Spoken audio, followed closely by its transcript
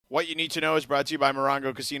What you need to know is brought to you by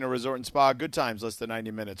Morongo Casino Resort and Spa. Good times, less than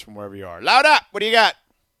 90 minutes from wherever you are. Loud up. What do you got?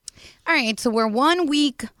 All right, so we're 1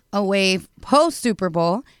 week away post-Super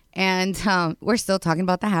Bowl, and we're still talking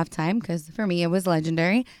about the halftime because for me it was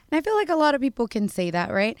legendary. And I feel like a lot of people can say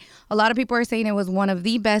that, right? A lot of people are saying it was one of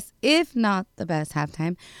the best, if not the best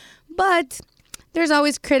halftime. But there's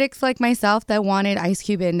always critics like myself that wanted Ice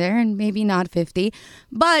Cube in there and maybe not 50.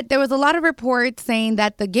 But there was a lot of reports saying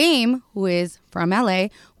that The Game, who is from LA,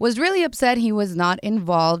 was really upset he was not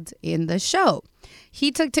involved in the show.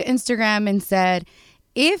 He took to Instagram and said,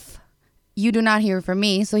 if you do not hear from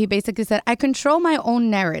me. So he basically said, I control my own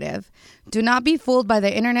narrative. Do not be fooled by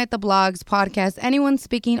the internet, the blogs, podcasts, anyone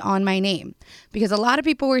speaking on my name. Because a lot of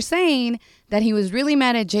people were saying that he was really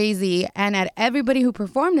mad at Jay-Z and at everybody who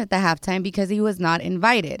performed at the halftime because he was not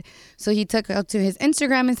invited. So he took up to his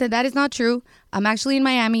Instagram and said, that is not true. I'm actually in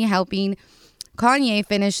Miami helping Kanye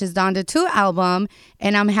finish his Donda 2 album,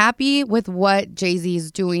 and I'm happy with what Jay-Z is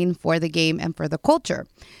doing for the game and for the culture.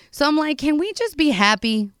 So I'm like, can we just be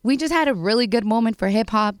happy? We just had a really good moment for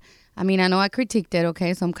hip-hop. I mean, I know I critiqued it,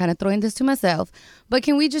 okay, so I'm kind of throwing this to myself. But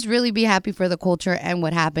can we just really be happy for the culture and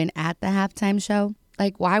what happened at the halftime show?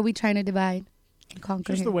 Like, why are we trying to divide and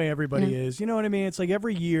conquer? Just the way everybody is. You know what I mean? It's like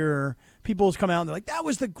every year people come out and they're like, that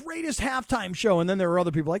was the greatest halftime show. And then there were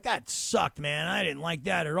other people like, that sucked, man. I didn't like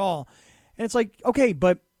that at all. And it's like, okay,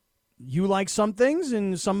 but you like some things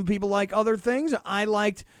and some people like other things. I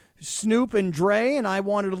liked Snoop and Dre, and I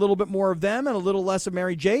wanted a little bit more of them and a little less of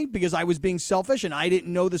Mary J because I was being selfish and I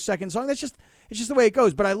didn't know the second song. It's just the way it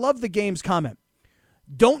goes. But I love the Game's comment.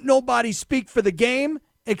 Don't nobody speak for the game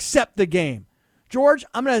except the game. George,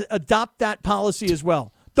 I'm going to adopt that policy as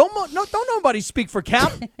well. Don't nobody speak for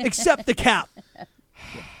Cap except the Cap.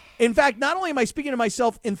 In fact, not only am I speaking to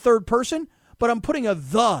myself in third person, but I'm putting a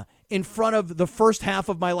the in front of the first half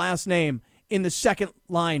of my last name in the second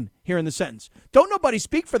line here in the sentence. Don't nobody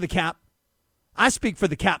speak for the Cap. I speak for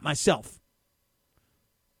the Cap myself.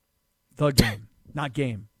 The Game. Not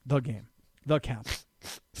game. The Game. The Cap.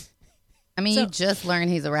 I mean, you just learned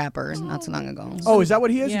he's a rapper not too long ago. Oh, is that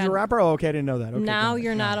what he is? Yeah. He's a rapper? Oh, okay, I didn't know that. Okay, now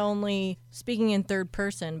you're not only speaking in third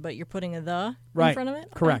person, but you're putting a the in front of it?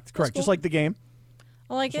 Correct. Cool. Just like the game.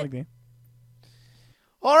 I like Just it. like the game.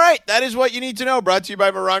 All right, that is what you need to know. Brought to you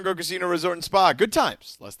by Morongo Casino Resort and Spa. Good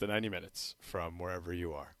times, less than 90 minutes from wherever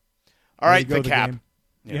you are. All right, the Cap. Game.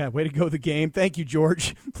 Yeah, way to go, the Game. Thank you,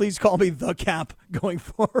 George. Please call me the Cap going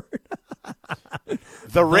forward.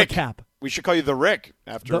 The Rick. Cap. We should call you the Rick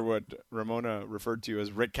after what Ramona referred to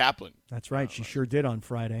as Rick Kaplan. That's right. She sure did on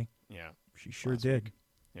Friday. Yeah. She sure did. Week.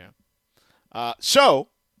 Yeah. So,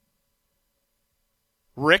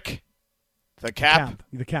 Rick, the Cap.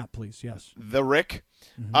 The Cap, please. Yes. The Rick.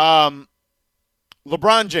 Mm-hmm.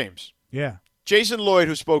 LeBron James. Yeah. Jason Lloyd,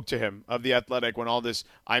 who spoke to him of The Athletic when all this,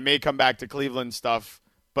 I may come back to Cleveland stuff,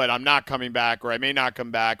 but I'm not coming back, or I may not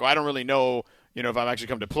come back, or I don't really know, if I'm actually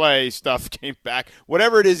come to play, stuff came back.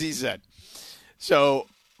 Whatever it is he said. So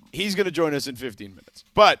he's going to join us in 15 minutes.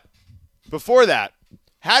 But before that,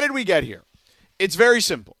 how did we get here? It's very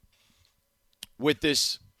simple. With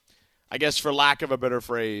this, I guess for lack of a better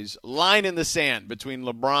phrase, line in the sand between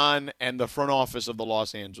LeBron and the front office of the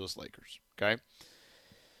Los Angeles Lakers, okay?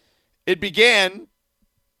 It began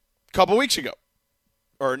a couple weeks ago.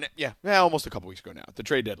 Almost a couple weeks ago now, at the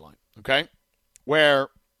trade deadline, okay? Where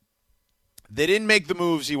they didn't make the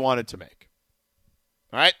moves he wanted to make.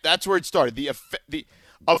 All right? That's where it started. The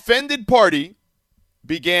offended party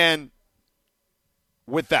began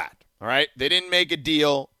with that, all right? They didn't make a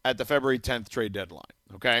deal at the February 10th trade deadline,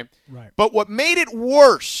 okay? Right. But what made it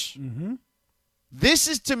worse, this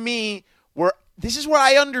is to me where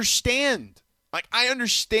I understand. Like, I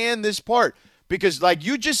understand this part. Because like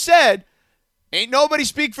you just said, ain't nobody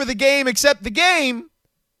speak for the game except the game.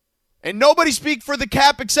 And nobody speak for the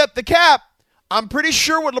Cap except the Cap. I'm pretty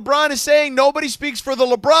sure what LeBron is saying, nobody speaks for the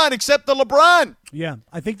LeBron except the LeBron. Yeah,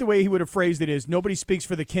 I think the way he would have phrased it is, nobody speaks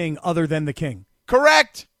for the king other than the king.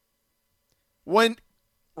 Correct. When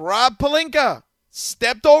Rob Pelinka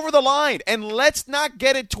stepped over the line, and let's not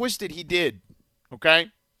get it twisted, he did,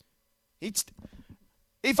 okay?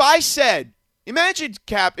 If I said, imagine,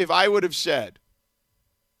 Cap, if I would have said,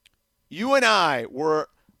 you and I were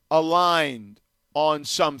aligned on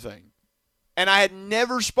something, and I had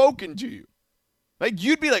never spoken to you. Like,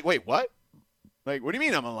 you'd be like, wait, what? Like, what do you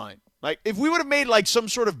mean I'm aligned? Like, if we would have made, like, some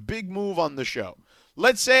sort of big move on the show.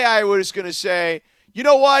 Let's say I was going to say, you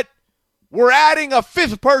know what? We're adding a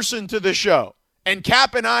fifth person to the show, and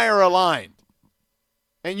Cap and I are aligned.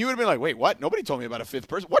 And you would have been like, wait, what? Nobody told me about a fifth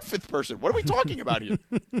person. What fifth person? What are we talking about here?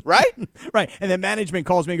 Right? Right. And then management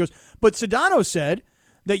calls me and goes, but Sedano said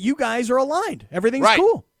that you guys are aligned. Everything's right.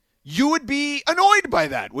 cool. you would be annoyed by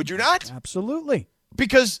that, would you not? Absolutely.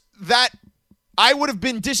 Because I would have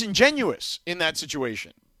been disingenuous in that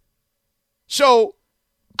situation. So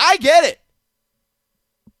I get it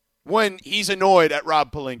when he's annoyed at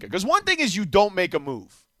Rob Pelinka. Because one thing is you don't make a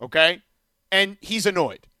move, okay? And he's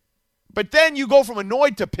annoyed. But then you go from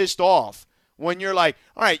annoyed to pissed off when you're like,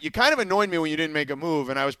 all right, you kind of annoyed me when you didn't make a move,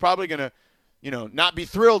 and I was probably going to, not be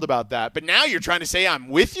thrilled about that. But now you're trying to say I'm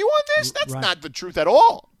with you on this? That's not the truth at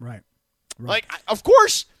all. Right. Like, of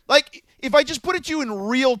course, like, if I just put it to you in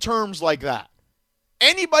real terms like that,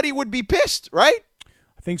 anybody would be pissed, right?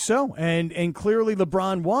 I think so. And clearly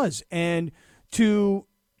LeBron was. And to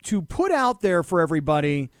put out there for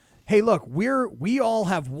everybody, hey, look, we all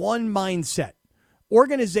have one mindset.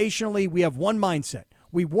 Organizationally, we have one mindset.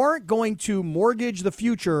 We weren't going to mortgage the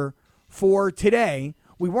future for today.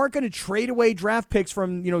 We weren't going to trade away draft picks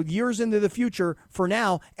from, years into the future for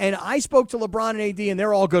now. And I spoke to LeBron and AD, and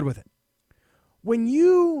they're all good with it. When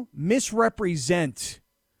you misrepresent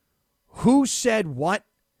who said what,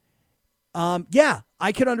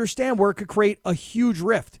 I could understand where it could create a huge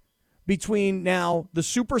rift between now the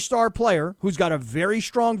superstar player who's got a very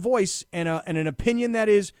strong voice and an opinion that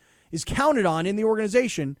is counted on in the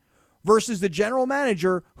organization versus the general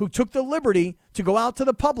manager who took the liberty to go out to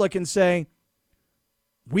the public and say,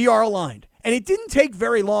 we are aligned. And it didn't take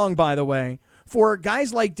very long, by the way, for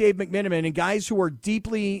guys like Dave McMenamin and guys who are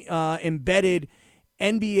deeply embedded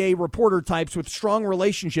NBA reporter types with strong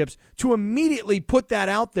relationships to immediately put that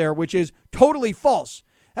out there, which is totally false.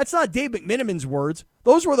 That's not Dave McMenamin's words.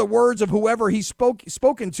 Those were the words of whoever he's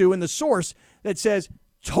spoken to in the source that says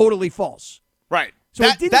totally false. Right. So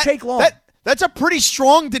it didn't take long. That's a pretty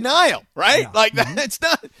strong denial, right? Yeah. Like that's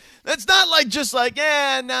not like just like,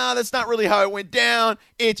 that's not really how it went down.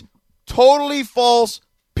 It's totally false,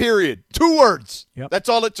 period. 2 words. Yep. That's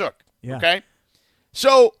all it took. Yeah. Okay?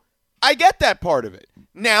 So I get that part of it.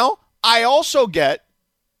 Now, I also get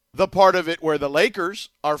the part of it where the Lakers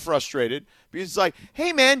are frustrated because it's like,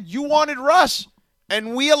 hey, man, you wanted Russ,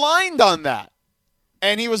 and we aligned on that.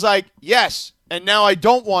 And he was like, yes, and now I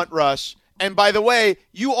don't want Russ. And by the way,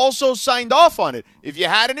 you also signed off on it. If you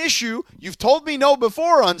had an issue, you've told me no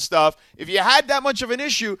before on stuff. If you had that much of an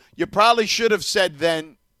issue, you probably should have said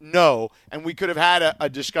then no, and we could have had a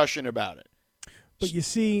discussion about it. But you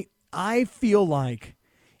see, I feel like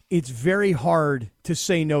it's very hard to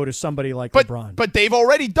say no to somebody like LeBron. But they've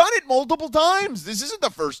already done it multiple times. This isn't the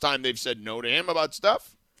first time they've said no to him about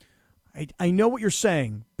stuff. I know what you're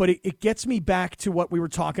saying, but it gets me back to what we were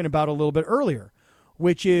talking about a little bit earlier,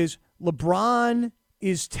 which is LeBron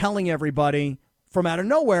is telling everybody from out of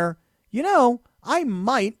nowhere, I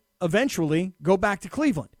might eventually go back to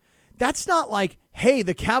Cleveland. That's not like, hey,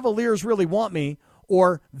 the Cavaliers really want me,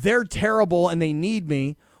 or they're terrible and they need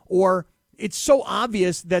me, or it's so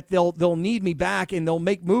obvious that they'll need me back and they'll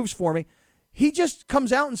make moves for me. He just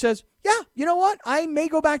comes out and says, yeah, you know what? I may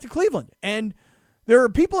go back to Cleveland. And there are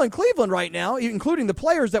people in Cleveland right now, including the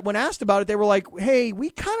players, that when asked about it, they were like, hey, we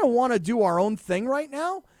kind of want to do our own thing right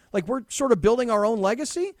now. Like, we're sort of building our own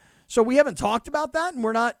legacy. So we haven't talked about that,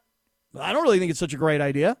 and I don't really think it's such a great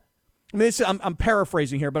idea. I mean, I'm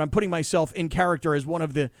paraphrasing here, but I'm putting myself in character as one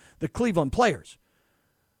of the Cleveland players.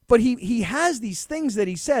 But he has these things that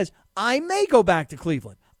he says, I may go back to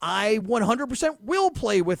Cleveland. I 100% will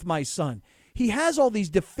play with my son. He has all these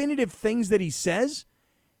definitive things that he says,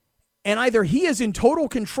 and either he is in total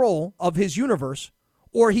control of his universe,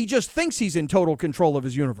 or he just thinks he's in total control of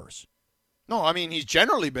his universe. No, I mean, he's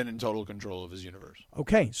generally been in total control of his universe.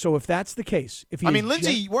 Okay, so if that's the case,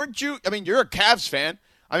 Lindsay, weren't you? I mean, you're a Cavs fan.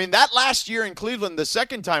 I mean, that last year in Cleveland, the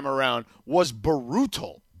second time around, was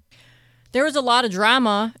brutal. There was a lot of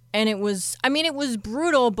drama, and it was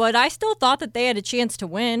brutal, but I still thought that they had a chance to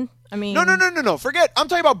win. I mean, No. Forget. I'm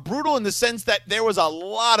talking about brutal in the sense that there was a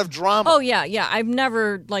lot of drama. Oh, yeah. I've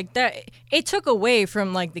never, that. It took away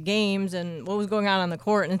from, the games and what was going on the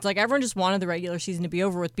court. And it's like everyone just wanted the regular season to be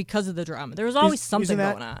over with because of the drama. There was always something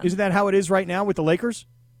going on. Isn't that how it is right now with the Lakers?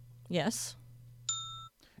 Yes.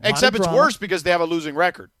 Except it's worse because they have a losing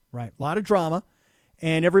record. Right. A lot of drama.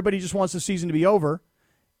 And everybody just wants the season to be over.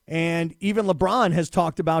 And even LeBron has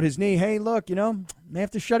talked about his knee. Hey, look, may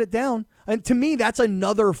have to shut it down. And to me, that's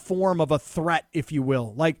another form of a threat, if you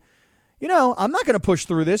will. I'm not going to push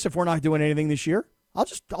through this if we're not doing anything this year. I'll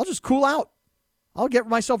just cool out. I'll get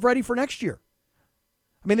myself ready for next year.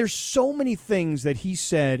 I mean, there's so many things that he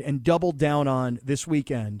said and doubled down on this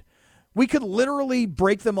weekend. We could literally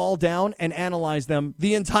break them all down and analyze them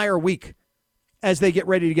the entire week as they get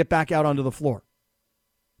ready to get back out onto the floor.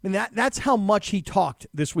 I mean, that's how much he talked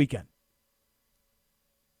this weekend.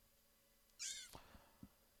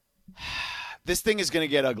 this thing is going to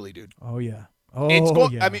get ugly, dude. Oh, yeah.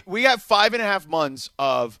 I mean, we have 5.5 months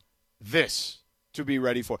of this to be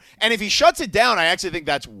ready for. And if he shuts it down, I actually think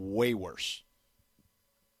that's way worse.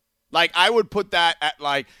 Like, I would put that at,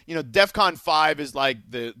 like, DEFCON 5 is like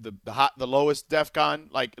the lowest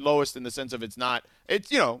DEFCON, like lowest in the sense of it's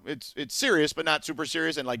serious, but not super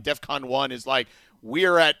serious. And like DEFCON 1 is like,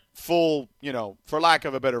 we're at full, for lack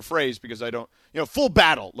of a better phrase, because I don't, full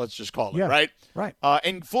battle, let's just call it, right? Right.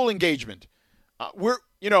 And full engagement.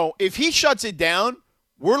 If he shuts it down,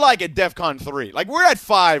 we're like at DEFCON 3. Like, we're at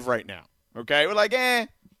 5 right now, okay? We're like,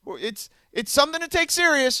 it's something to take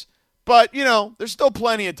serious, but, there's still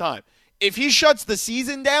plenty of time. If he shuts the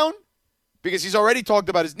season down, because he's already talked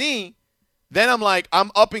about his knee, then I'm like,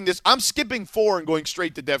 I'm upping this. I'm skipping 4 and going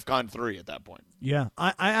straight to DEFCON 3 at that point. Yeah,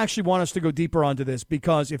 I actually want us to go deeper onto this,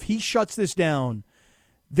 because if he shuts this down,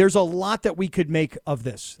 there's a lot that we could make of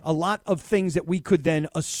this, a lot of things that we could then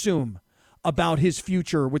assume about his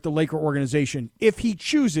future with the Laker organization if he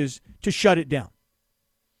chooses to shut it down.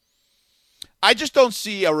 I just don't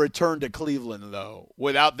see a return to Cleveland, though,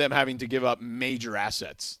 without them having to give up major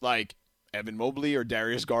assets like Evan Mobley or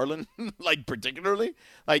Darius Garland, like particularly.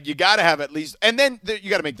 Like, you got to have at least – and then you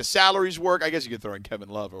got to make the salaries work. I guess you could throw in Kevin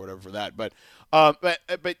Love or whatever for that. But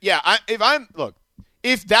yeah,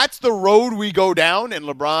 if that's the road we go down and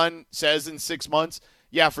LeBron says in 6 months,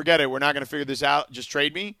 yeah, forget it, we're not going to figure this out, just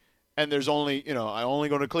trade me, and there's only, I only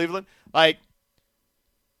go to Cleveland, like,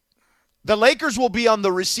 the Lakers will be on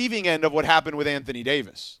the receiving end of what happened with Anthony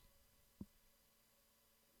Davis.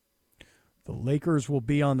 The Lakers will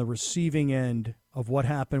be on the receiving end of what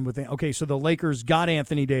happened with – okay, so the Lakers got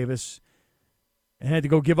Anthony Davis and had to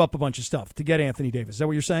go give up a bunch of stuff to get Anthony Davis. Is that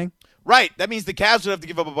what you're saying? Right. That means the Cavs would have to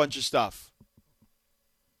give up a bunch of stuff.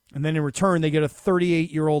 And then in return, they get a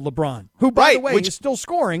 38-year-old LeBron, who, by the way, is still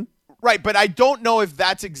scoring. Right, but I don't know if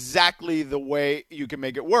that's exactly the way you can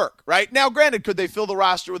make it work. Right now, granted, could they fill the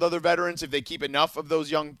roster with other veterans if they keep enough of those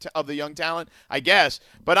young talent? I guess,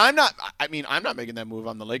 but I'm not. I mean, I'm not making that move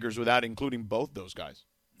on the Lakers without including both those guys.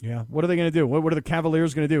 Yeah, what are they going to do? What are the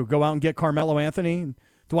Cavaliers going to do? Go out and get Carmelo Anthony and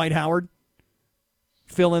Dwight Howard?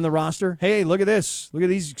 Fill in the roster? Hey, look at this! Look at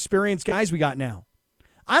these experienced guys we got now.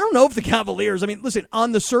 I don't know if the Cavaliers, I mean, listen,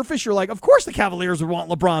 on the surface, you're like, of course the Cavaliers would want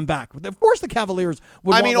LeBron back. Of course the Cavaliers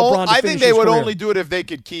would want LeBron to I finish think they his would career. only do it if they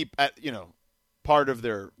could keep, part of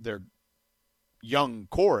their young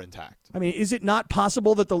core intact. I mean, is it not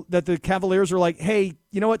possible that the Cavaliers are like, hey,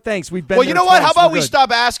 you know what, thanks, we've been Well, there you know what, twice, how about we're we good.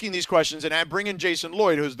 stop asking these questions and bring in Jason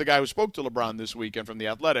Lloyd, who's the guy who spoke to LeBron this weekend from The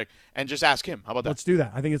Athletic, and just ask him. How about that? Let's do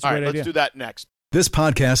that. I think it's a All great right, idea. let's do that next. This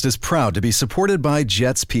podcast is proud to be supported by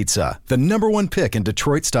Jets Pizza, the #1 pick in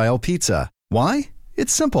Detroit-style pizza. Why?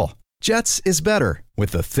 It's simple. Jets is better.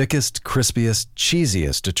 With the thickest, crispiest,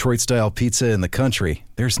 cheesiest Detroit-style pizza in the country,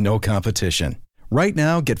 there's no competition. Right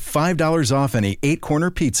now, get $5 off any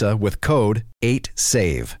 8-corner pizza with code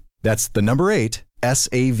 8SAVE. That's the number 8,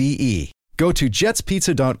 S-A-V-E. Go to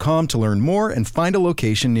jetspizza.com to learn more and find a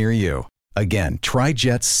location near you. Again, try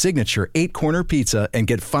Jet's signature 8-corner pizza and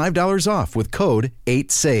get $5 off with code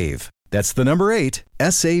 8SAVE. That's the number 8,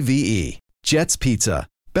 S-A-V-E. Jet's Pizza.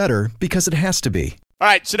 Better because it has to be. All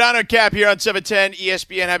right, Sedano Cap here on 710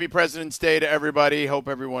 ESPN. Happy President's Day to everybody. Hope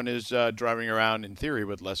everyone is driving around, in theory,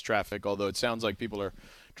 with less traffic, although it sounds like people are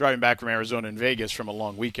driving back from Arizona and Vegas from a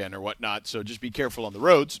long weekend or whatnot, so just be careful on the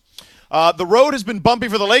roads. The road has been bumpy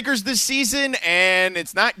for the Lakers this season, and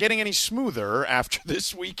it's not getting any smoother after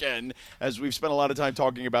this weekend, as we've spent a lot of time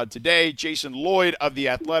talking about today. Jason Lloyd of The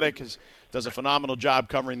Athletic does a phenomenal job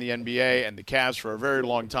covering the NBA and the Cavs for a very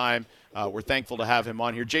long time. We're thankful to have him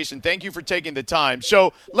on here. Jason, thank you for taking the time.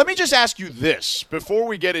 So let me just ask you this before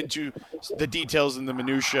we get into the details and the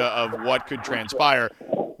minutia of what could transpire.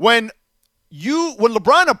 When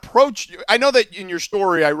LeBron approached you, I know that in your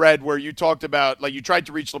story I read where you talked about, like, you tried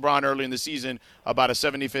to reach LeBron early in the season about a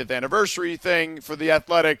 75th anniversary thing for The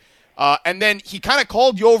Athletic, and then he kind of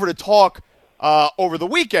called you over to talk over the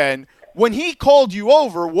weekend. When he called you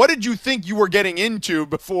over, what did you think you were getting into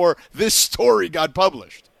before this story got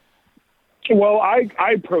published? Well, I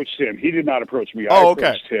approached him. He did not approach me. I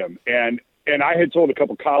approached him. And I had told a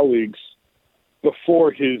couple colleagues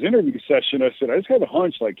before his interview session, I said, I just have a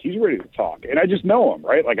hunch, like, he's ready to talk. And I just know him,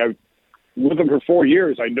 right? Like, I've with him for 4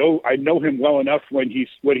 years. I know him well enough when he's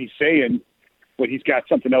saying, when he's got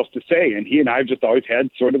something else to say. And he and I have just always had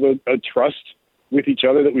sort of a trust with each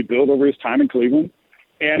other that we built over his time in Cleveland.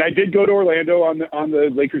 And I did go to Orlando on the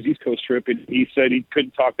Lakers East Coast trip, and he said he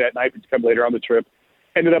couldn't talk that night, but to come later on the trip.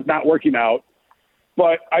 Ended up not working out,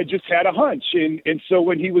 but I just had a hunch. And so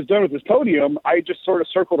when he was done with his podium, I just sort of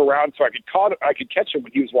circled around so I could catch him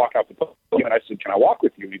when he was walking out the podium. And I said, can I walk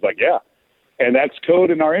with you? And he's like, yeah. And that's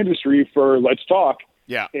code in our industry for let's talk.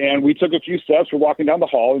 Yeah. And we took a few steps. We're walking down the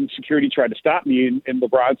hall, and security tried to stop me, and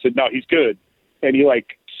LeBron said, no, he's good. And he,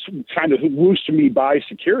 kind of whooshed me by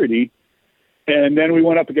security. And then we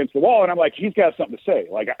went up against the wall, and I'm like, he's got something to say.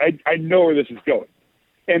 I know where this is going.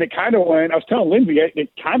 And it kind of went, I was telling Lindsay, it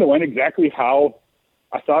kind of went exactly how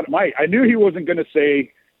I thought it might. I knew he wasn't going to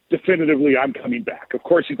say definitively, I'm coming back. Of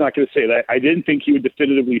course, he's not going to say that. I didn't think he would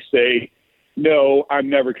definitively say, no, I'm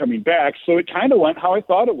never coming back. So it kind of went how I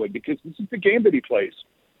thought it would, because this is the game that he plays.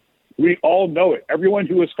 We all know it. Everyone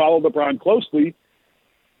who has followed LeBron closely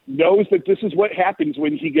knows that this is what happens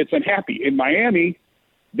when he gets unhappy. In Miami,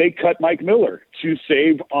 they cut Mike Miller to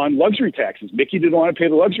save on luxury taxes. Mickey didn't want to pay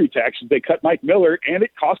the luxury taxes. They cut Mike Miller, and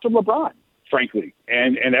it cost him LeBron, frankly.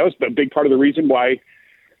 And that was a big part of the reason why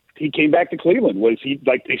he came back to Cleveland, was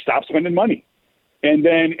they stopped spending money. And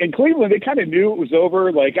then in Cleveland, they kind of knew it was over.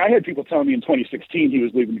 I had people telling me in 2016 he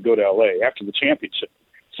was leaving to go to L.A. after the championship.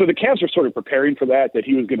 So the Cavs were sort of preparing for that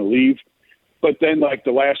he was going to leave. But then,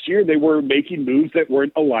 the last year, they were making moves that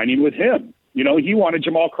weren't aligning with him. He wanted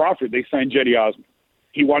Jamal Crawford. They signed Jetty Osman.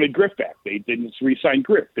 He wanted Griff back. They didn't re-sign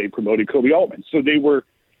Griff. They promoted Kobe Altman. So that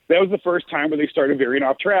was the first time where they started veering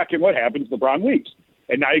off track. And what happens? LeBron leaves.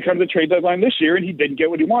 And now you come to the trade deadline this year, and he didn't get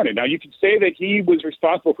what he wanted. Now, you can say that he was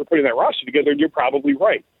responsible for putting that roster together, and you're probably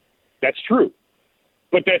right. That's true.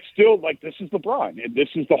 But that's still, this is LeBron, and this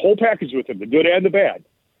is the whole package with him, the good and the bad.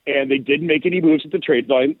 And they didn't make any moves at the trade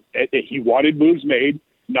deadline. He wanted moves made.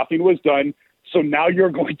 Nothing was done. So now you're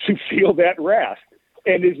going to feel that wrath.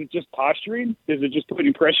 And is it just posturing? Is it just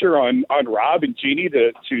putting pressure on Rob and Jeannie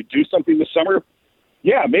to do something this summer?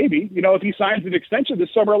 Yeah, maybe. If he signs an extension this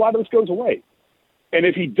summer, a lot of this goes away. And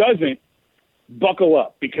if he doesn't, buckle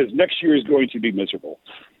up, because next year is going to be miserable.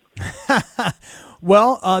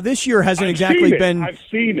 Well, this year hasn't exactly been. I've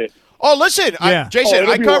seen it. Oh, listen, yeah. Jason,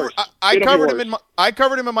 I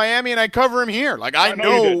covered him in Miami, and I cover him here. I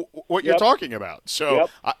know what you're talking about. So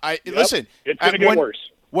listen, it's going to get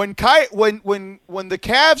worse. When the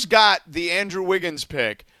Cavs got the Andrew Wiggins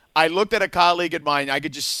pick, I looked at a colleague of mine. I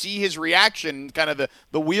could just see his reaction, kind of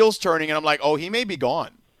the wheels turning, and I'm like, oh, he may be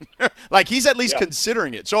gone. He's at least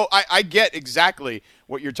considering it. So I get exactly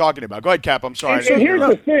what you're talking about. Go ahead, Cap. I'm sorry. And here's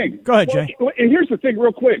the thing. Go ahead, Jay. And here's the thing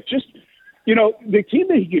real quick. Just, the team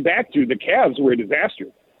that he came back to, the Cavs, were a disaster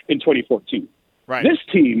in 2014. Right. This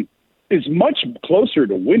team is much closer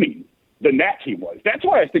to winning than that team was. That's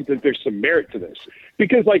why I think that there's some merit to this.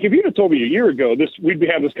 Because, if you'd have told me a year ago we'd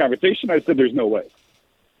have this conversation, I said there's no way.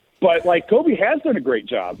 But, Kobe has done a great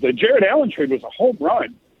job. The Jared Allen trade was a home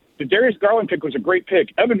run. The Darius Garland pick was a great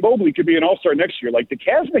pick. Evan Mobley could be an all-star next year. The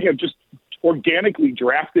Cavs may have just organically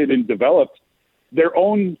drafted and developed their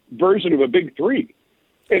own version of a big three.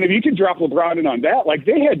 And if you can drop LeBron in on that,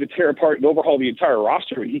 they had to tear apart and overhaul the entire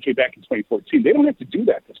roster when he came back in 2014. They don't have to do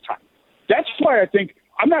that this time. That's why I think,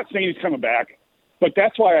 I'm not saying he's coming back, but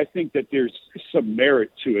that's why I think that there's some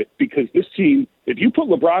merit to it, because this team, if you put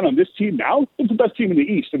LeBron on this team now, it's the best team in the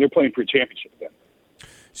East, and they're playing for a championship again.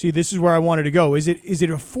 See, this is where I wanted to go. Is it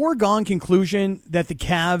a foregone conclusion that the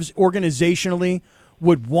Cavs organizationally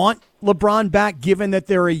would want LeBron back, given that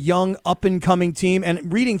they're a young, up-and-coming team?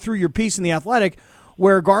 And reading through your piece in The Athletic,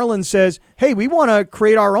 where Garland says, hey, we want to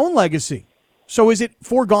create our own legacy. So is it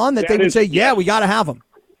foregone that they would say, yeah, we got to have him?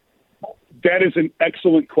 That is an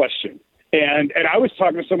excellent question. And I was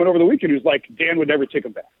talking to someone over the weekend who's like, Dan would never take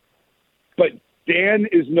him back. But Dan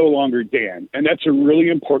is no longer Dan. And that's a really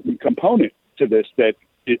important component to this that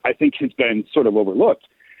I think has been sort of overlooked.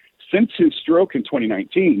 Since his stroke in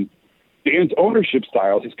 2019, Dan's ownership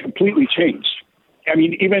style has completely changed. I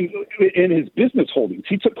mean, even in his business holdings,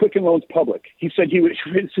 he took Quicken Loans public. He said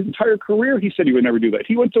his entire career, he said he would never do that.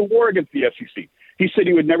 He went to war against the SEC. He said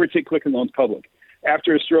he would never take Quicken Loans public.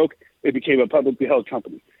 After his stroke, it became a publicly held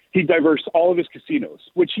company. He diversed all of his casinos,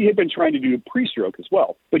 which he had been trying to do pre-stroke as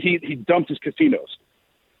well, but he dumped his casinos.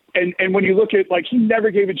 And when you look at, he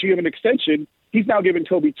never gave a GM an extension. He's now given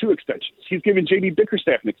Toby 2 extensions. He's given J.D.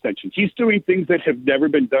 Bickerstaff an extension. He's doing things that have never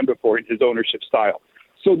been done before in his ownership style.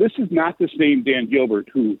 So this is not the same Dan Gilbert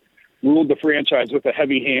who ruled the franchise with a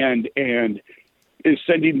heavy hand and is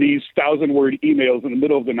sending these 1,000-word emails in the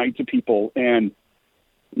middle of the night to people. And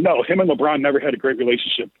no, him and LeBron never had a great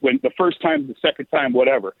relationship. When the first time, the second time,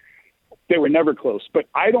 whatever, they were never close. But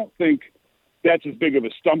I don't think that's as big of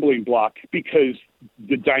a stumbling block, because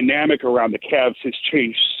the dynamic around the Cavs has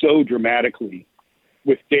changed so dramatically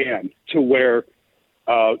with Dan to where,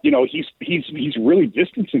 he's really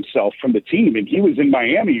distanced himself from the team. And he was in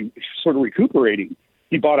Miami sort of recuperating.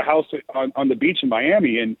 He bought a house on the beach in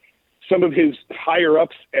Miami, and some of his higher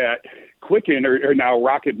ups at Quicken are now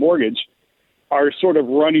Rocket Mortgage. are sort of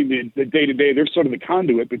running the day-to-day. They're sort of the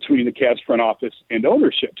conduit between the Cavs front office and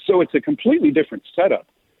ownership. So it's a completely different setup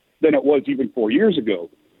than it was even 4 years ago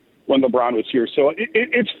when LeBron was here. So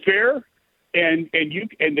it's fair, and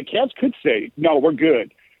the Cavs could say, no, we're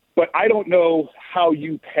good. But I don't know how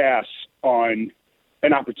you pass on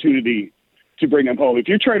an opportunity to bring him home. If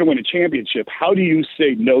you're trying to win a championship, how do you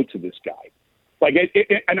say no to this guy? Like,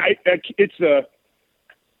 it's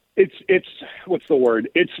what's the word?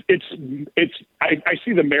 I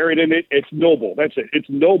see the merit in it. It's noble. That's it. It's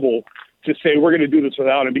noble to say we're going to do this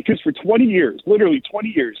without him, because for 20 years, literally 20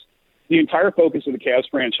 years, the entire focus of the Cavs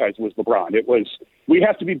franchise was LeBron. It was, we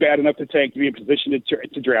have to be bad enough to tank to be in position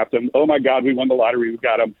to draft him. Oh my God, we won the lottery. We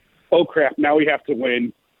got him. Oh crap, now we have to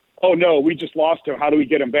win. Oh no, we just lost him. How do we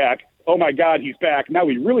get him back? Oh my God, he's back. Now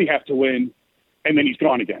we really have to win. And then he's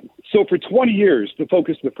gone again. So for 20 years, the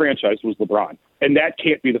focus of the franchise was LeBron. And that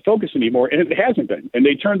can't be the focus anymore. And it hasn't been. And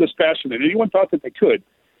they turned this passion, and anyone thought that they could.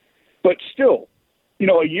 But still,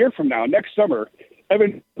 a year from now, next summer,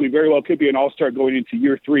 Evan very well could be an all-star going into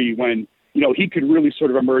year 3 when, he could really sort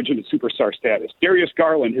of emerge into superstar status. Darius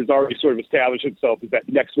Garland has already sort of established himself as that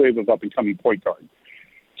next wave of up-and-coming point guard.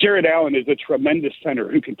 Jared Allen is a tremendous center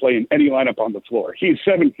who can play in any lineup on the floor. He's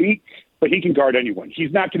 7 feet, but he can guard anyone.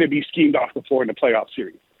 He's not going to be schemed off the floor in a playoff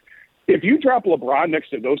series. If you drop LeBron next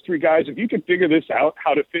to those 3 guys, if you can figure this out,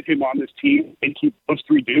 how to fit him on this team and keep those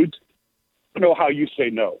 3 dudes, I don't know how you say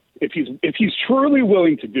no. If he's truly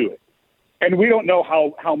willing to do it, and we don't know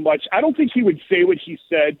how much. I don't think he would say what he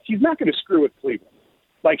said. He's not going to screw with Cleveland.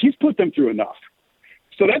 Like, he's put them through enough.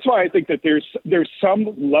 So that's why I think that there's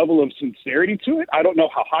some level of sincerity to it. I don't know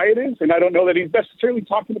how high it is, and I don't know that he's necessarily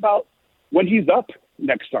talking about when he's up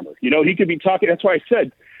next summer. He could be talking. That's why I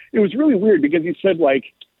said it was really weird, because he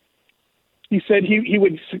said he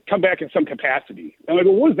would come back in some capacity. I'm like,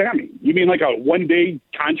 well, what does that mean? You mean like a one-day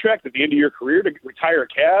contract at the end of your career to retire a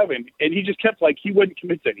Cav? And he just kept he wouldn't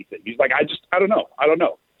commit to anything. He's like, I don't know.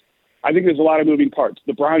 I think there's a lot of moving parts.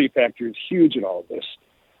 The Brownie factor is huge in all of this.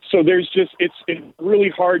 So there's just, it's really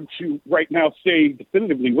hard to right now say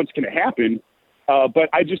definitively what's going to happen. But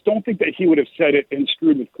I just don't think that he would have said it and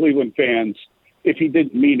screwed with Cleveland fans if he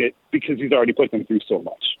didn't mean it, because he's already put them through so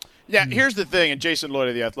much. Yeah, here's the thing, and Jason Lloyd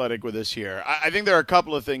of The Athletic with us here. I think there are a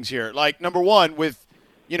couple of things here. Like, number one,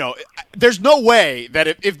 there's no way that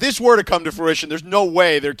if this were to come to fruition, there's no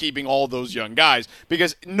way they're keeping all those young guys,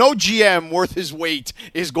 because no GM worth his weight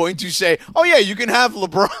is going to say, oh, yeah, you can have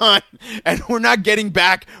LeBron, and we're not getting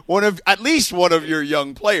back at least one of your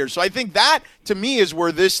young players. So I think that, to me, is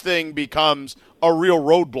where this thing becomes a real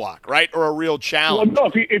roadblock, right, or a real challenge. Well,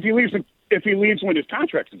 no, if he leaves when his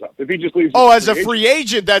contract is up. If he just leaves. Oh, as a free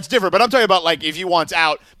agent, that's different. But I'm talking about, if he wants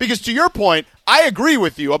out. Because to your point, I agree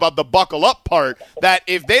with you about the buckle up part, that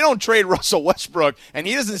if they don't trade Russell Westbrook and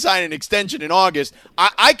he doesn't sign an extension in August,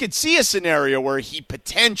 I could see a scenario where he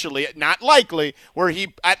potentially, not likely, where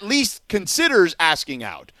he at least considers asking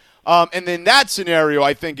out. And in that scenario,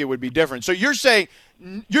 I think it would be different. So you're saying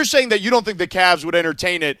that you don't think the Cavs would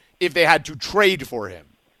entertain it if they had to trade for him?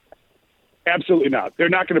 Absolutely not. They're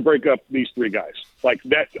not going to break up these 3 guys. Like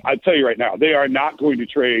that, I'll tell you right now, they are not going to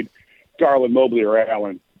trade Garland, Mobley, or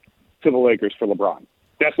Allen to the Lakers for LeBron.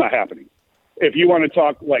 That's not happening. If you want to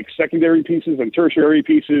talk secondary pieces and tertiary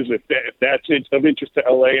pieces, if that's of interest to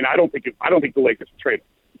LA, and I don't think the Lakers would trade him.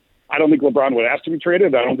 I don't think LeBron would ask to be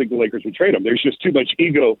traded. I don't think the Lakers would trade him. There's just too much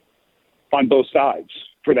ego on both sides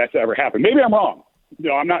for that to ever happen. Maybe I'm wrong.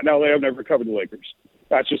 I'm not in LA. I've never covered the Lakers.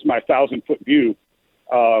 That's just my 1,000-foot view.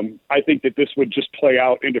 I think that this would just play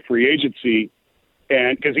out into free agency.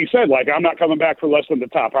 And because he said, I'm not coming back for less than the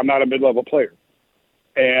top. I'm not a mid-level player.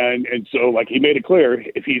 And so, he made it clear,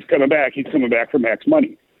 if he's coming back for max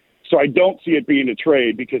money. So I don't see it being a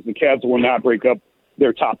trade, because the Cavs will not break up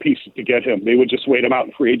their top pieces to get him. They would just wait him out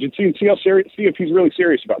in free agency and see if he's really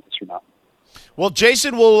serious about this or not. Well,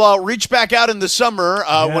 Jason will reach back out in the summer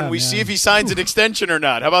when we see if he signs an extension or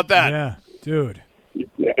not. How about that? Yeah, dude.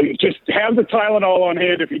 Yeah, just have the Tylenol on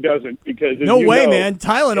hand if he doesn't, because no way, man.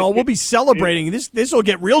 Tylenol, we'll be celebrating. This will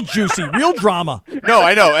get real juicy, real drama. No,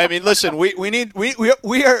 I know. I mean, listen, we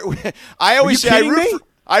are. I always say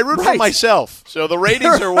I root for myself, so the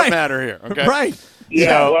ratings are what matter here. Okay, right?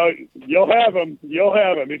 Yeah. Well, you'll have him.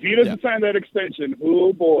 If he doesn't sign that extension,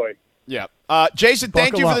 oh boy. Yeah. Jason,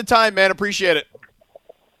 thank you for the time, man. Appreciate it.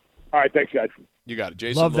 All right, thanks, guys. You got it,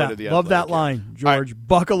 Jason. Love that. Love that line, George. Right.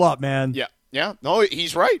 Buckle up, man. Yeah. Yeah, no,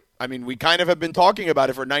 he's right. I mean, we kind of have been talking about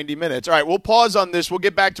it for 90 minutes. All right, we'll pause on this. We'll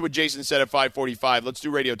get back to what Jason said at 5:45. Let's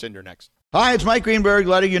do Radio Tinder next. Hi, it's Mike Greenberg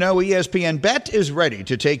letting you know ESPN Bet is ready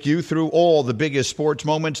to take you through all the biggest sports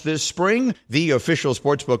moments this spring. The official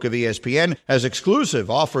sportsbook of ESPN has exclusive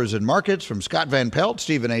offers and markets from Scott Van Pelt,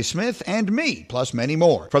 Stephen A. Smith, and me, plus many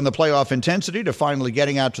more. From the playoff intensity to finally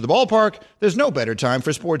getting out to the ballpark, there's no better time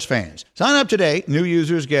for sports fans. Sign up today. New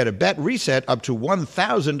users get a bet reset up to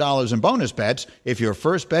 $1,000 in bonus bets if your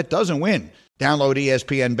first bet doesn't win. Download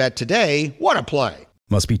ESPN Bet today. What a play.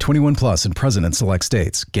 Must be 21 plus and present in select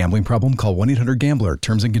states. Gambling problem? Call 1-800-GAMBLER.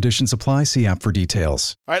 Terms and conditions apply. See app for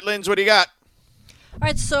details. All right, Linz, what do you got? All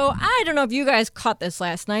right, so I don't know if you guys caught this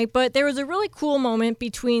last night, but there was a really cool moment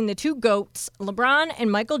between the two GOATs, LeBron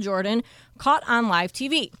and Michael Jordan, caught on live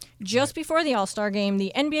TV. Just before the All-Star game,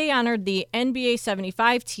 the NBA honored the NBA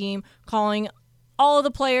 75 team, calling all of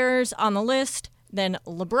the players on the list, then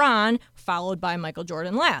LeBron, followed by Michael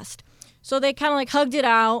Jordan last. So they kind of like hugged it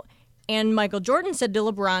out. And Michael Jordan said to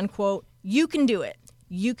LeBron, quote, "You can do it.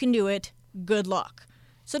 You can do it. Good luck."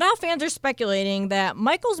 So now fans are speculating that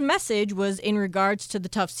Michael's message was in regards to the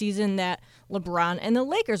tough season that LeBron and the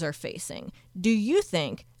Lakers are facing. Do you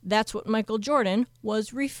think that's what Michael Jordan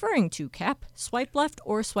was referring to, Cap? Swipe left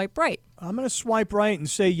or swipe right? I'm going to swipe right and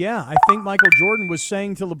say, yeah, I think Michael Jordan was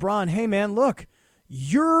saying to LeBron, hey, man, look,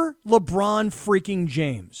 you're LeBron freaking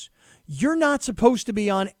James. You're not supposed to be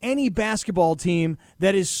on any basketball team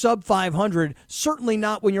that is sub 500, certainly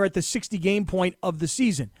not when you're at the 60-game point of the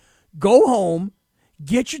season. Go home,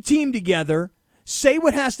 get your team together, say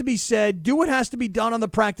what has to be said, do what has to be done on the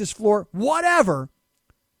practice floor, whatever.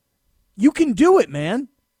 You can do it, man.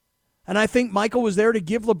 And I think Michael was there to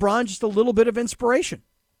give LeBron just a little bit of inspiration.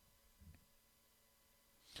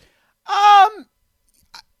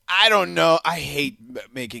 I don't know. I hate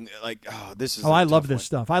making this is. Oh, I love this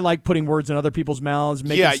stuff. I like putting words in other people's mouths.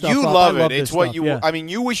 Making stuff you up. love I it. It's what stuff. you. Yeah. I mean,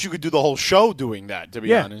 you wish you could do the whole show doing that. To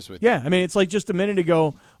be honest with you. Yeah, I mean, it's like just a minute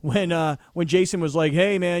ago when Jason was like,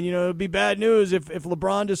 "Hey, man, it'd be bad news if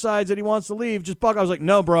LeBron decides that he wants to leave. Just buck." I was like,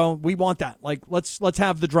 "No, bro, we want that. Like, let's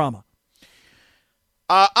have the drama."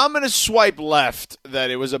 I'm going to swipe left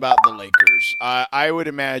that it was about the Lakers. I would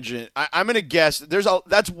imagine. I'm going to guess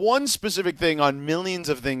that's one specific thing on millions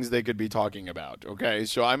of things they could be talking about. Okay,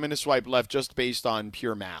 so I'm going to swipe left just based on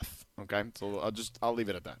pure math. Okay, so I'll leave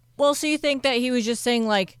it at that. Well, so you think that he was just saying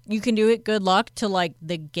like you can do it, good luck to like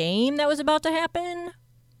the game that was about to happen?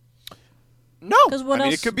 No,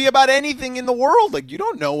 it could be about anything in the world. Like, you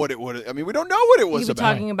don't know what it would. I mean, we don't know what it was about. He could be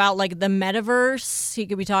talking about like the metaverse. He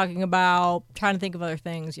could be talking about trying to think of other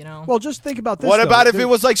things. Well, just think about this. What about if it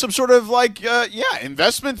was like some sort of like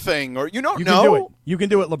investment thing, or you don't know? Can do it. You can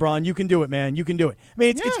do it, LeBron. You can do it, man. You can do it. I mean,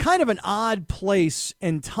 it's kind of an odd place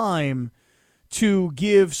and time to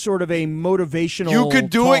give sort of a motivational. You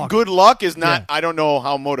could do talk. it. Good luck is not. Yeah. I don't know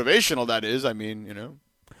how motivational that is. I mean,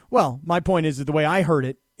 Well, my point is that the way I heard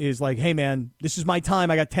it is like, hey, man, this is my time.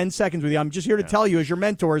 I got 10 seconds with you. I'm just here to tell you as your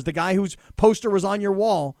mentor, as the guy whose poster was on your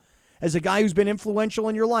wall, as a guy who's been influential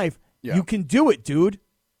in your life, you can do it, dude.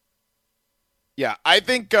 Yeah, I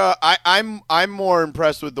think I'm more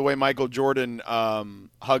impressed with the way Michael Jordan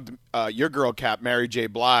hugged your girl, Cap, Mary J.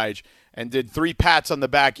 Blige, and did 3 pats on the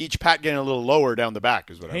back, each pat getting a little lower down the back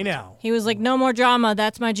is what I Hey, now. He was like, no more drama.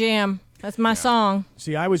 That's my jam. That's my song.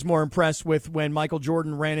 See, I was more impressed with when Michael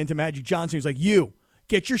Jordan ran into Magic Johnson. He was like, you.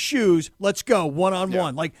 Get your shoes. Let's go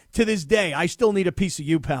one-on-one. Like, to this day, I still need a piece of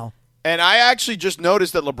you, pal. And I actually just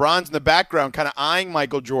noticed that LeBron's in the background kind of eyeing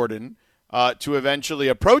Michael Jordan to eventually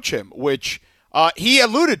approach him, which he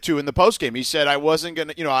alluded to in the postgame. He said, I wasn't going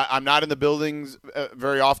to, I'm not in the buildings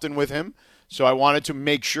very often with him, so I wanted to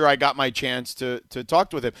make sure I got my chance to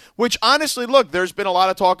talk with him. Which, honestly, look, there's been a lot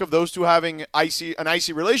of talk of those two having an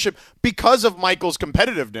icy relationship because of Michael's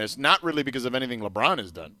competitiveness, not really because of anything LeBron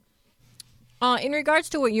has done. In regards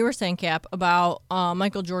to what you were saying, Cap, about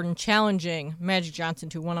Michael Jordan challenging Magic Johnson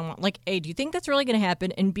to one-on-one, like, A, do you think that's really going to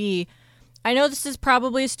happen? And B, I know this is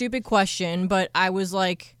probably a stupid question, but I was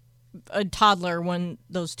like a toddler when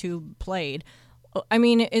those two played. I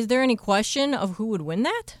mean, is there any question of who would win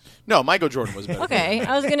that? No, Michael Jordan was better. Okay,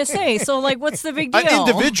 I was going to say, so, like, what's the big deal? An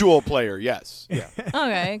individual player, yes. Yeah.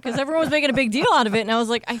 Okay, because everyone was making a big deal out of it, and I was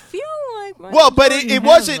like, I feel like but it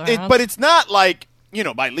wasn't, but it's not like,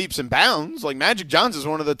 by leaps and bounds. Like, Magic Johnson is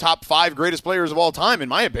one of the top 5 greatest players of all time, in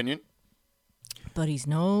my opinion. But he's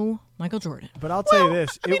no Michael Jordan. But I'll tell you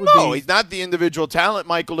this. He's not the individual talent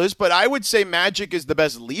Michael is, but I would say Magic is the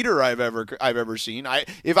best leader I've ever seen.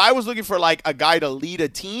 If I was looking for, like, a guy to lead a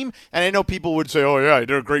team, and I know people would say, oh, yeah, he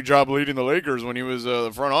did a great job leading the Lakers when he was the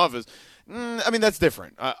front office. I mean, that's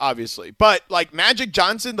different, obviously. But, like, Magic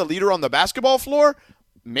Johnson, the leader on the basketball floor,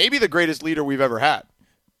 maybe the greatest leader we've ever had.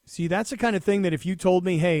 See, that's the kind of thing that if you told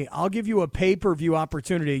me, hey, I'll give you a pay-per-view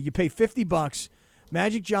opportunity, you pay $50,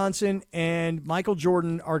 Magic Johnson and Michael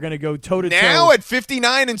Jordan are going to go toe-to-toe. Now at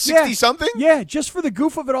 59 and 60-something? Yeah, just for the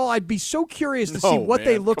goof of it all, I'd be so curious to see what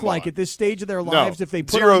they look like at this stage of their lives if they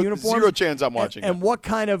put on uniforms. Zero chance I'm watching and what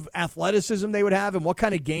kind of athleticism they would have and what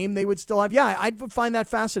kind of game they would still have. Yeah, I'd find that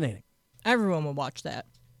fascinating. Everyone would watch that.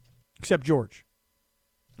 Except George.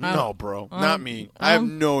 No, bro. Not me. I have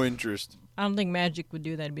no interest. I don't think Magic would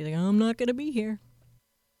do that. He'd be like, I'm not going to be here.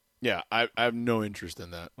 Yeah, I have no interest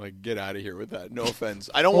in that. Like, get out of here with that. No offense.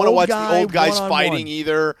 I don't want to watch the old guys fighting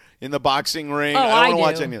either in the boxing ring. I don't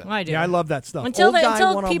want to watch any of that. I do. Yeah, I love that stuff. Until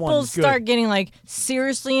people start getting, like,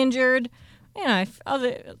 seriously injured,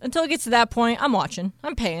 until it gets to that point, I'm watching.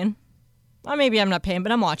 I'm paying. Well, maybe I'm not paying,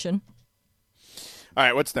 but I'm watching. All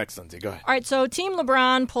right, what's next, Lindsay? Go ahead. All right, so Team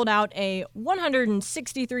LeBron pulled out a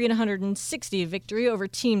 163-160 victory over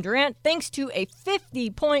Team Durant thanks to a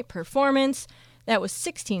 50-point performance. That was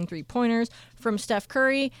 16 three-pointers from Steph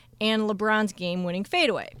Curry and LeBron's game-winning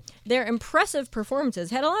fadeaway. Their impressive performances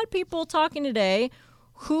had a lot of people talking today.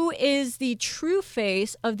 Who is the true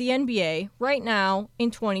face of the NBA right now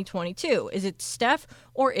in 2022? Is it Steph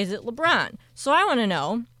or is it LeBron? So I want to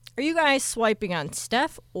know, are you guys swiping on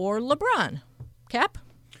Steph or LeBron? Cap?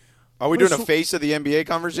 Are we doing a face of the NBA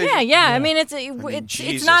conversation? Yeah. I mean,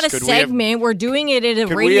 it's not a segment. We're doing it at a radio.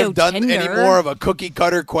 Could we have done any more of a cookie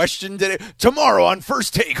cutter question today? Tomorrow on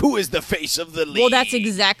First Take, who is the face of the league? Well, that's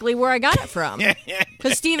exactly where I got it from.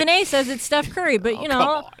 Because Stephen A. says it's Steph Curry, but I don't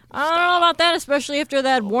know about that, especially after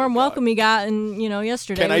that warm welcome he got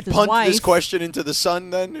yesterday. Can I punt this question into the sun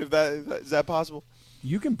then? Is that possible?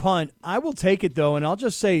 You can punt. I will take it though, and I'll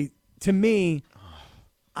just say, to me,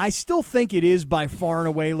 I still think it is by far and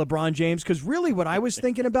away LeBron James, because really what I was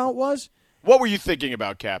thinking about was... What were you thinking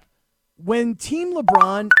about, Cap? When Team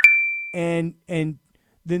LeBron and then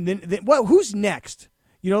who's next?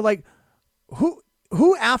 Like who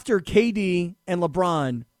after KD and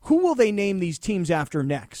LeBron, who will they name these teams after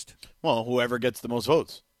next? Well, whoever gets the most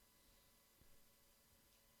votes.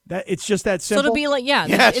 It's just that simple. So it'll be like,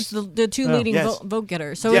 it's the two leading vote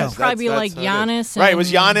getters. So it'll probably be like Giannis. Right, it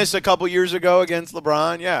was Giannis a couple years ago against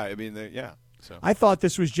LeBron. Yeah, I mean, So I thought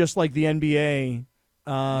this was just like the NBA.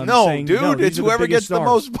 It's whoever gets the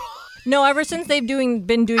most. No, ever since they've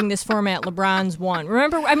been doing this format, LeBron's won.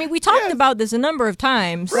 Remember, I mean, we talked about this a number of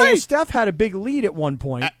times. Right. Steph had a big lead at one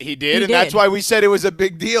point. He did, that's why we said it was a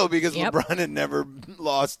big deal, because LeBron had never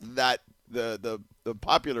lost that the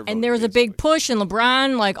popular vote. And there was a big push, and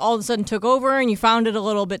LeBron all of a sudden took over, and you found it a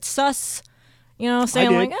little bit sus. Saying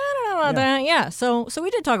I don't know about that. Yeah, so we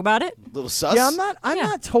did talk about it. A little sus. Yeah, I'm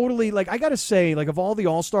not totally I got to say, of all the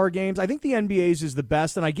All-Star games, I think the NBA's is the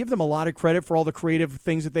best, and I give them a lot of credit for all the creative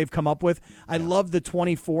things that they've come up with. I love the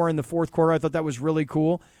 24 in the fourth quarter. I thought that was really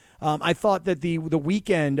cool. I thought that the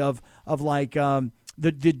weekend of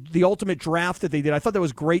the ultimate draft that they did, I thought that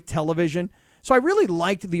was great television. So I really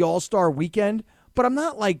liked the All-Star weekend, but I'm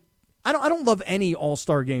not I don't love any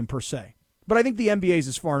All-Star game per se. But I think the NBA's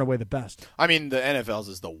is far and away the best. I mean, the NFL's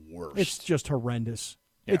is the worst. It's just horrendous.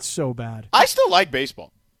 Yeah. It's so bad. I still like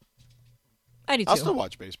baseball. I do too. I'll still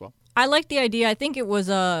watch baseball. I like the idea. I think it was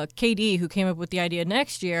KD who came up with the idea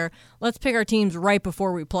next year. Let's pick our teams right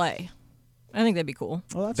before we play. I think that'd be cool.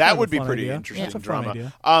 Well, that would be pretty interesting. That's a fun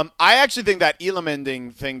idea. I actually think that Elam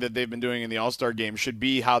ending thing that they've been doing in the All-Star game should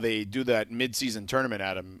be how they do that mid-season tournament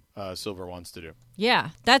Adam Silver wants to do. Yeah,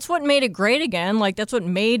 that's what made it great again. That's what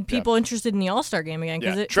made people interested in the All-Star game again.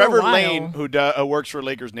 Yeah. Trevor Lane, who works for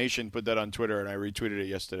Lakers Nation, put that on Twitter, and I retweeted it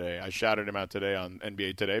yesterday. I shouted him out today on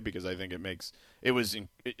NBA Today because I think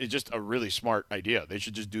it's just a really smart idea. They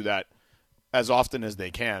should just do that as often as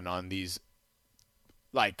they can on these,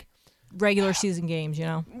 regular season games,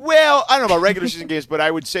 Well, I don't know about regular season games, but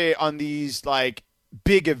I would say on these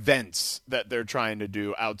big events that they're trying to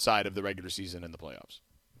do outside of the regular season and the playoffs.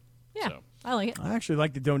 Yeah, so. I like it. I actually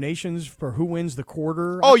like the donations for who wins the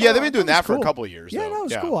quarter. Oh yeah, they've been doing that for a couple of years. Yeah,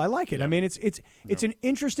 it's cool. I like it. Yeah. I mean, it's an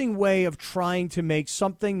interesting way of trying to make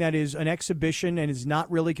something that is an exhibition and is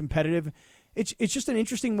not really competitive. It's just an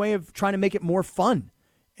interesting way of trying to make it more fun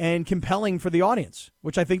and compelling for the audience,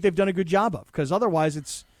 which I think they've done a good job of. Because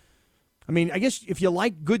otherwise, I guess if you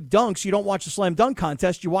like good dunks, you don't watch the slam dunk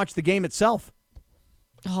contest. You watch the game itself.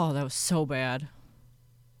 Oh, that was so bad.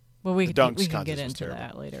 Well, we can get into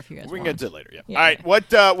that later if you guys want. We can get to it later, yeah. All right,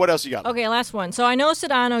 what else you got? Okay, last one. So I know,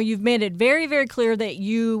 Sedano, you've made it very, very clear that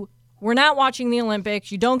you were not watching the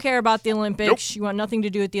Olympics. You don't care about the Olympics. Nope. You want nothing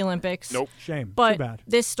to do with the Olympics. Nope. Shame. But too bad.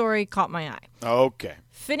 This story caught my eye. Okay.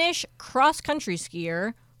 Finnish cross-country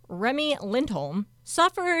skier Remi Lindholm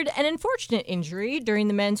suffered an unfortunate injury during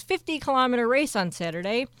the men's 50-kilometer race on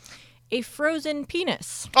Saturday. A frozen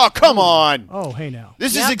penis. Oh, come on. Oh, hey now.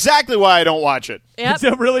 This is exactly why I don't watch it. Yep.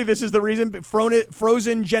 So really, this is the reason?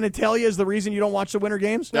 Frozen genitalia is the reason you don't watch the Winter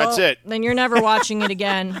Games? That's it. Then you're never watching it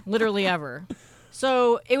again, literally ever.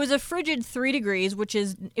 So it was a frigid 3 degrees,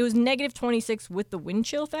 it was negative 26 with the wind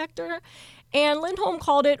chill factor. And Lindholm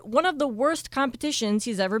called it one of the worst competitions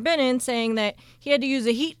he's ever been in, saying that he had to use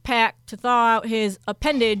a heat pack to thaw out his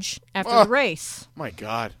appendage after the race. My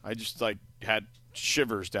God. I just had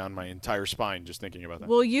shivers down my entire spine just thinking about that.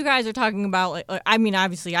 Well, you guys are talking about,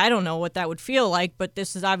 obviously I don't know what that would feel like, but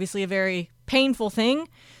this is obviously a very painful thing.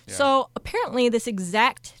 Yeah. So apparently this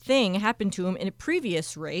exact thing happened to him in a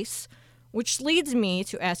previous race, which leads me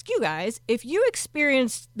to ask you guys, if you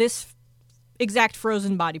experienced this exact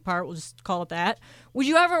frozen body part, we'll just call it that, would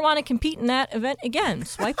you ever want to compete in that event again?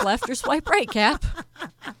 Swipe left or swipe right, Cap?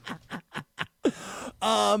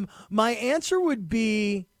 My answer would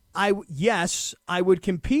be yes, I would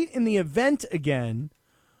compete in the event again,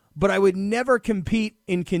 but I would never compete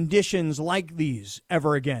in conditions like these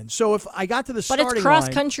ever again. So if I got to the starting line... But it's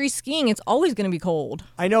cross-country skiing. It's always going to be cold.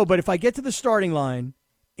 I know, but if I get to the starting line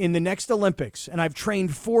in the next Olympics, and I've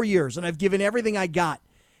trained 4 years, and I've given everything I got,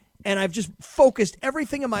 and I've just focused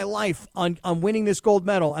everything in my life on winning this gold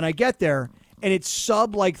medal, and I get there, and it's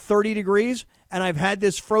sub 30 degrees, and I've had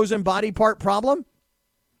this frozen body part problem,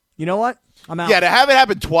 you know what? I'm out. Yeah, to have it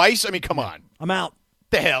happen twice, I mean, come on. I'm out.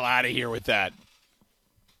 The hell out of here with that.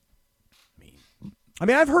 I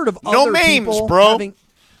mean, I've heard of other people bro. having...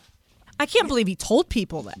 I can't believe he told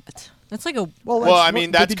people that. That's like a... Well, I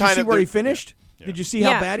mean, that's did kind you see of... where he finished? Yeah. Did you see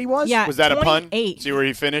how bad he was? Yeah, was that 28. a pun? See where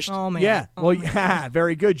he finished? Oh, man. Yeah. Oh, well, man. yeah,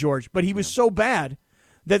 very good, George. But he was so bad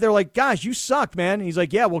that they're like, gosh, you suck, man. And he's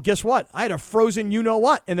like, yeah, well, guess what? I had a frozen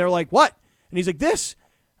you-know-what. And they're like, what? And he's like, this.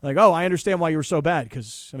 Like, oh, I understand why you were so bad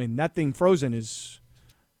because, I mean, that thing frozen is...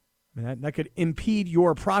 I mean, that could impede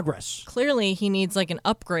your progress. Clearly, he needs an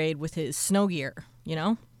upgrade with his snow gear, you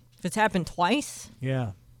know? If it's happened twice.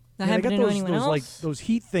 Yeah. That happened to anyone else. Those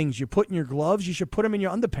heat things you put in your gloves, you should put them in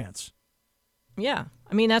your underpants. Yeah.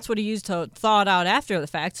 I mean, that's what he used to thaw it out after the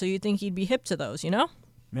fact, so you'd think he'd be hip to those, you know?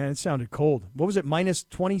 Man, it sounded cold. What was it, minus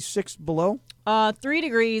 26 below? 3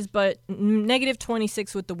 degrees, but negative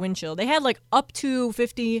 26 with the wind chill. They had up to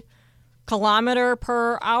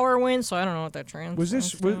 50-kilometer-per-hour wind, so I don't know what that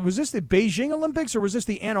translates to. Was this the Beijing Olympics or was this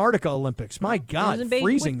the Antarctica Olympics? My God,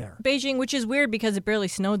 freezing there. Beijing, which is weird because it barely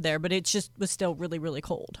snowed there, but it just was still really, really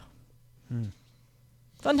cold.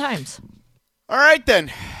 Fun times. All right,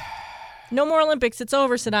 then. No more Olympics. It's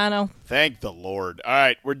over, Sedano. Thank the Lord. All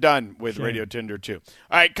right, we're done with Radio Tinder 2. All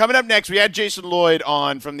right, coming up next, we had Jason Lloyd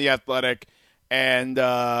on from The Athletic, and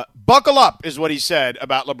buckle up is what he said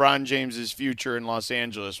about LeBron James's future in Los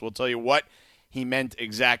Angeles. We'll tell you what he meant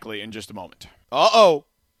exactly in just a moment. Uh-oh.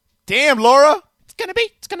 Damn, Laura. It's going to be.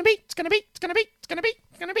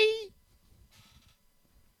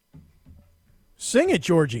 Sing it,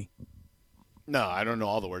 Georgie. No, I don't know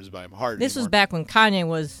all the words by him. Hard. This was back when Kanye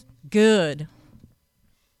was good.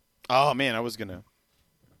 Oh, man, I was going to.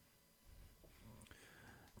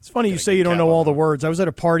 It's funny you say you don't know all the words. I was at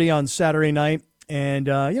a party on Saturday night, and,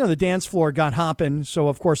 the dance floor got hopping, so,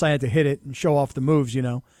 of course, I had to hit it and show off the moves,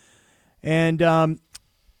 And the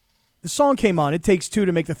song came on, It Takes Two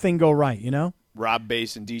to Make the Thing Go Right, Rob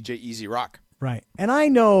Bass and DJ Easy Rock. Right. And I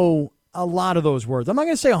know a lot of those words. I'm not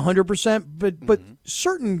going to say 100%, but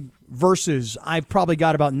certain verses I've probably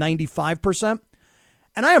got about 95%.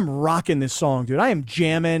 And I am rocking this song, dude. I am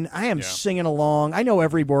jamming. I am singing along. I know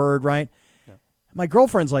every word, right? Yeah. My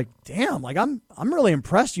girlfriend's like, damn, I'm really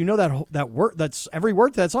impressed. You know that word, that's every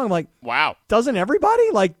word to that song. I'm like, wow. Doesn't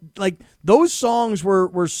everybody? Like those songs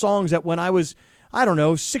were songs that when I was, I don't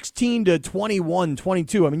know, 16 to 21,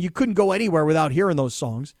 22, I mean, you couldn't go anywhere without hearing those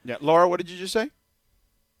songs. Yeah. Laura, what did you just say?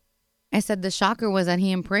 I said the shocker was that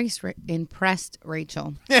he impressed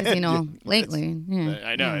Rachel. Lately. Yeah.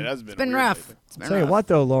 I know. It has been. It's been rough. Tell you what,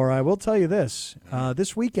 though, Laura, I will tell you this.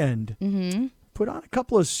 This weekend, put on a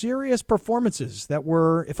couple of serious performances that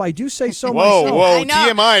were, if I do say so myself. Whoa,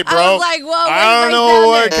 TMI, bro. I was like, whoa. I don't know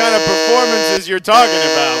what kind of performances you're talking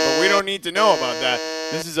about, but we don't need to know about that.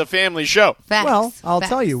 This is a family show. Facts. Well, I'll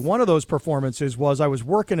tell you, one of those performances was I was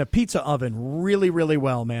working a pizza oven really, really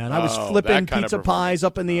well, man. I was flipping pizza pies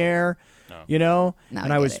up in the air, and I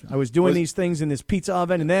was doing these things in this pizza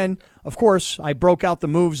oven, and then, of course, I broke out the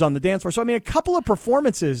moves on the dance floor. So, I mean, a couple of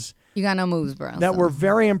performances. You got no moves, bro. That were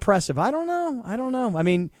very impressive. I don't know. I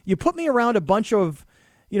mean, you put me around a bunch of,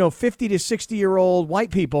 50 to 60-year-old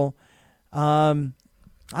white people. I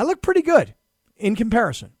look pretty good in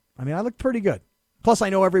comparison. I mean, I look pretty good. Plus, I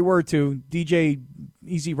know every word to DJ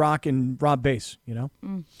Easy Rock and Rob Bass, you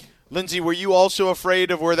know? Lindsay, were you also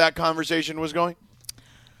afraid of where that conversation was going?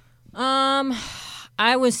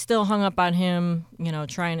 I was still hung up on him,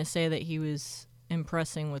 trying to say that he was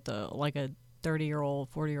impressing with a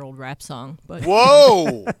 30-year-old, 40-year-old rap song. But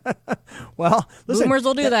whoa! Well, listen, boomers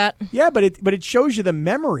will do that. Yeah, but it shows you the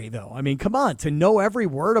memory, though. I mean, come on, to know every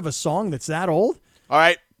word of a song that's that old. All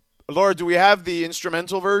right, Laura, do we have the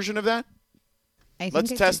instrumental version of that?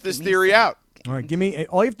 Let's test this theory out. All right,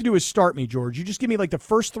 all you have to do is start me, George. You just give me the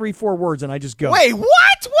first 3-4 words, and I just go. Wait, what?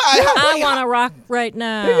 I want to rock right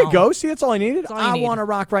now. There you go. See, that's all I needed. I want to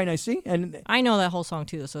rock right now. See, and I know that whole song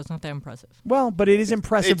too, so it's not that impressive. Well, but it is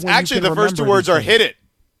impressive. It's when actually you can the first two remember words are "hit it."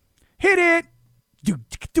 Hit it.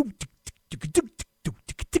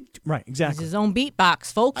 Right, exactly. It's his own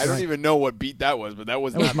beatbox, folks. I don't even know what beat that was, but that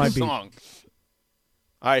was not my the beat. song.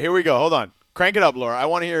 All right, here we go. Hold on. Crank it up, Laura. I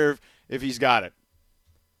want to hear if he's got it.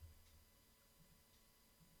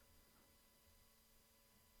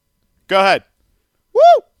 Go ahead. Woo!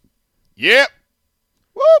 Yep.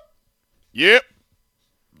 Woo! Yep.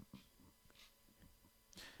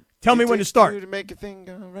 Tell me when to start. To make a thing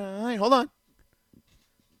go right. Hold on.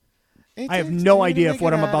 I have no idea if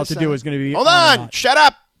what I'm about to do is going to be. Hold on. Shut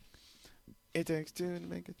up. It takes two to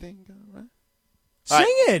make a thing go right.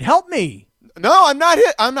 Sing it. Help me. No, I'm not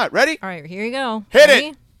hit. I'm not ready. All right, here you go. Hit Ready?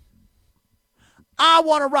 it. I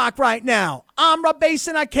want to rock right now. I'm Rob Bass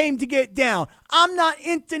and I came to get down. I'm not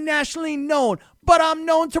internationally known, but I'm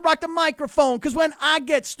known to rock the microphone. Because when I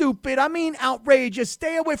get stupid, I mean outrageous.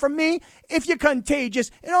 Stay away from me if you're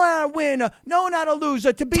contagious. You know how to win, know how to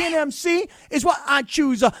loser. To be an MC is what I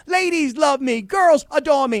choose. Ladies love me, girls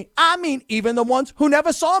adore me. I mean, even the ones who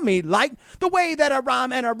never saw me. Like the way that I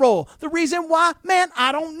rhyme and I roll. The reason why, man,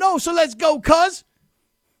 I don't know. So let's go, cuz.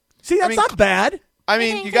 See, that's not bad. I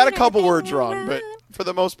mean, you got a couple words wrong, but for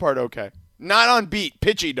the most part, okay. Not on beat.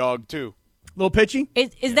 Pitchy dog, too. Little pitchy?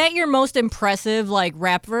 Is that your most impressive,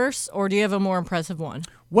 rap verse, or do you have a more impressive one?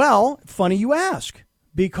 Well, funny you ask,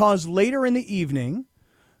 because later in the evening,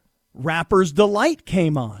 Rapper's Delight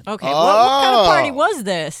came on. Okay, what kind of party was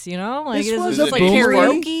this? This was was this a like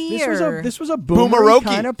boomery. karaoke? This was a boomery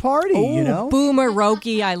kind of party,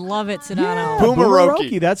 Boomeroki, I love it, Sedano.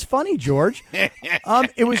 Boomeroki. That's funny, George.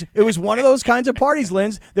 It was one of those kinds of parties,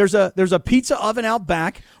 Linz. There's a pizza oven out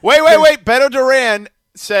back. Wait. Beto Duran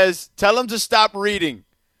says, tell him to stop reading.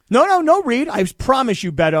 No, Reed. I promise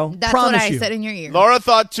you, Beto. That's promise what I you. said in your ear. Laura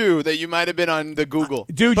thought, too, that you might have been on the Google.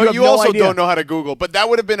 Dude, but you have no also idea. don't know how to Google. But that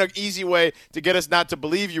would have been an easy way to get us not to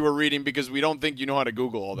believe you were reading because we don't think you know how to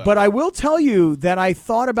Google all that. But I will tell you that I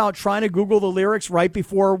thought about trying to Google the lyrics right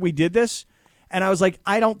before we did this, and I was like,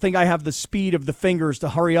 I don't think I have the speed of the fingers to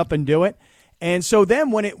hurry up and do it. And so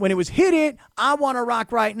then when it was hit it, I want to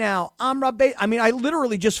rock right now. I'm Rob Bass. I mean, I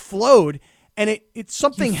literally just flowed. And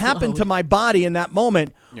something happened to my body in that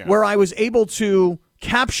moment where I was able to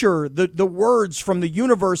capture the words from the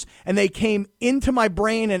universe, and they came into my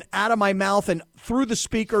brain and out of my mouth and through the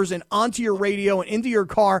speakers and onto your radio and into your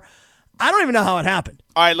car. I don't even know how it happened.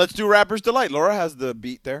 All right, let's do Rapper's Delight. Laura has the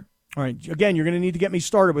beat there. All right, again, you're going to need to get me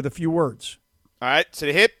started with a few words. All right, so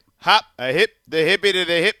the hip, hop, a hip, the hippie to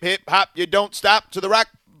the hip, hip, hop. You don't stop to the rock.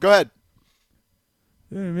 Go ahead.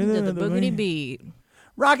 The boogity beat.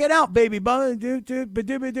 Rock it out, baby. Oh,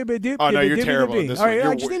 no, you're terrible at this All right,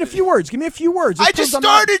 one. I just need a few words. Give me a few words. I just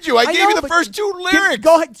started you. I gave you the first two lyrics.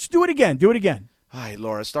 Go ahead. Do it again. All right,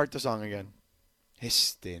 Laura, start the song again.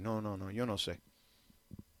 No, yo no sé.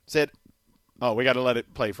 Said, oh, we got to let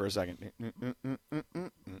it play for a second.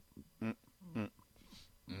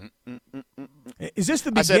 Is this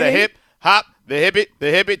the beginning? I said a hip, hop, the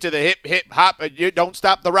hippie to the hip, hip, hop. You don't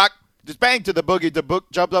stop the rock. Just bang to the boogie,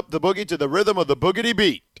 jump up the boogie to the rhythm of the boogity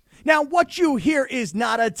beat. Now, what you hear is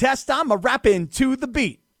not a test. I'm a rapping to the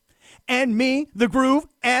beat. And me, the groove,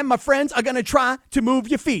 and my friends are going to try to move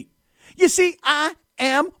your feet. You see, I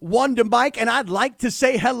am Wonder Mike, and I'd like to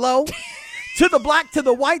say hello to the black, to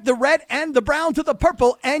the white, the red, and the brown, to the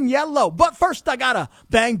purple and yellow. But first, I got to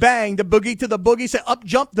bang, bang, the boogie to the boogie. Say up,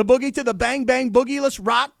 jump the boogie to the bang, bang, boogie. Let's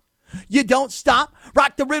rock. You don't stop.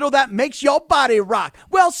 Rock the riddle that makes your body rock.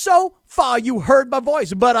 Well, so far you heard my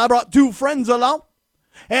voice, but I brought two friends along.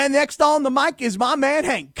 And next on the mic is my man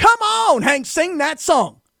Hank. Come on, Hank, sing that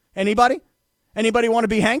song. Anybody? Anybody want to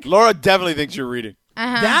be Hank? Laura definitely thinks you're reading.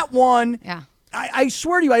 That one, yeah. I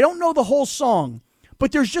swear to you, I don't know the whole song,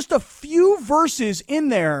 but there's just a few verses in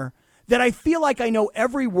there that I feel like I know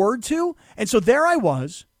every word to. And so there I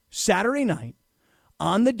was, Saturday night,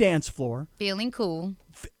 on the dance floor. Feeling cool.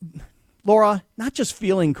 Laura, not just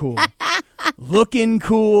feeling cool. looking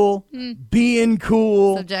cool, being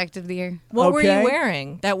cool. Subject of the year. What were you Okay.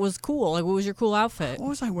 wearing that was cool? Like, what was your cool outfit? What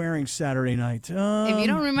was I wearing Saturday night? If you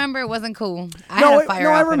don't remember, it wasn't cool. No,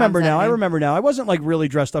 I remember now. I remember now. I wasn't like really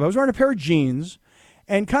dressed up. I was wearing a pair of jeans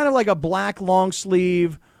and kind of like a black long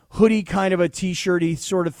sleeve hoodie, kind of a t-shirty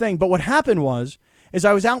sort of thing. But what happened is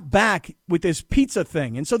I was out back with this pizza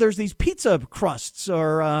thing, and so there's these pizza crusts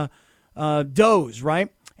or doughs, right?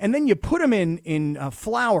 And then you put them in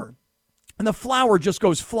flour. And the flour just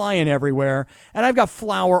goes flying everywhere. And I've got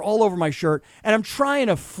flour all over my shirt. And I'm trying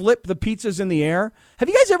to flip the pizzas in the air. Have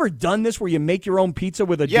you guys ever done this where you make your own pizza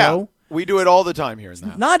with a dough? We do it all the time here in the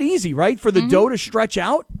house. Not easy, right? For the dough to stretch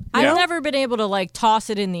out? I've never been able to like toss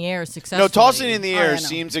it in the air successfully. No, tossing it in the air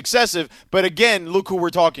seems excessive. But again, look who we're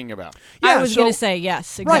talking about. Yeah, I was going to say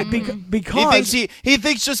yes. Exactly. Right, because He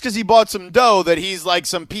thinks just because he bought some dough that he's like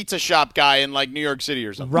some pizza shop guy in like New York City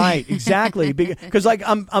or something. Right, exactly. Because like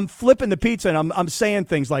I'm flipping the pizza and I'm saying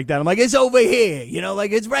things like that. I'm like, it's over here,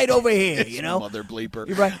 like it's right over here, Mother bleeper.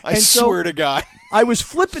 You're right. I swear to God. I was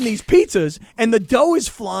flipping these pizzas and the dough is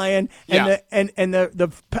flying and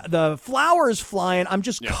the flour is flying. I'm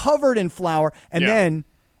just covered in flour and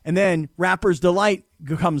then Rapper's Delight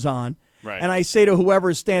comes on. Right. And I say to whoever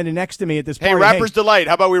is standing next to me at this Hey, party, Rapper's Delight,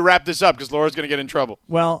 how about we wrap this up because Laura's going to get in trouble.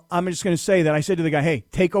 Well, I'm just going to say that I said to the guy, hey,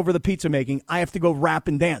 take over the pizza making. I have to go rap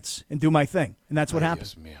and dance and do my thing. And that's what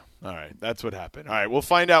happened. Yes, all right, that's what happened. All right, we'll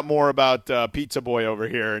find out more about Pizza Boy over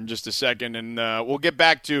here in just a second, and we'll get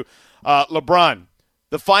back to LeBron.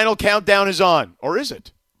 The final countdown is on, or is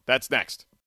it? That's next.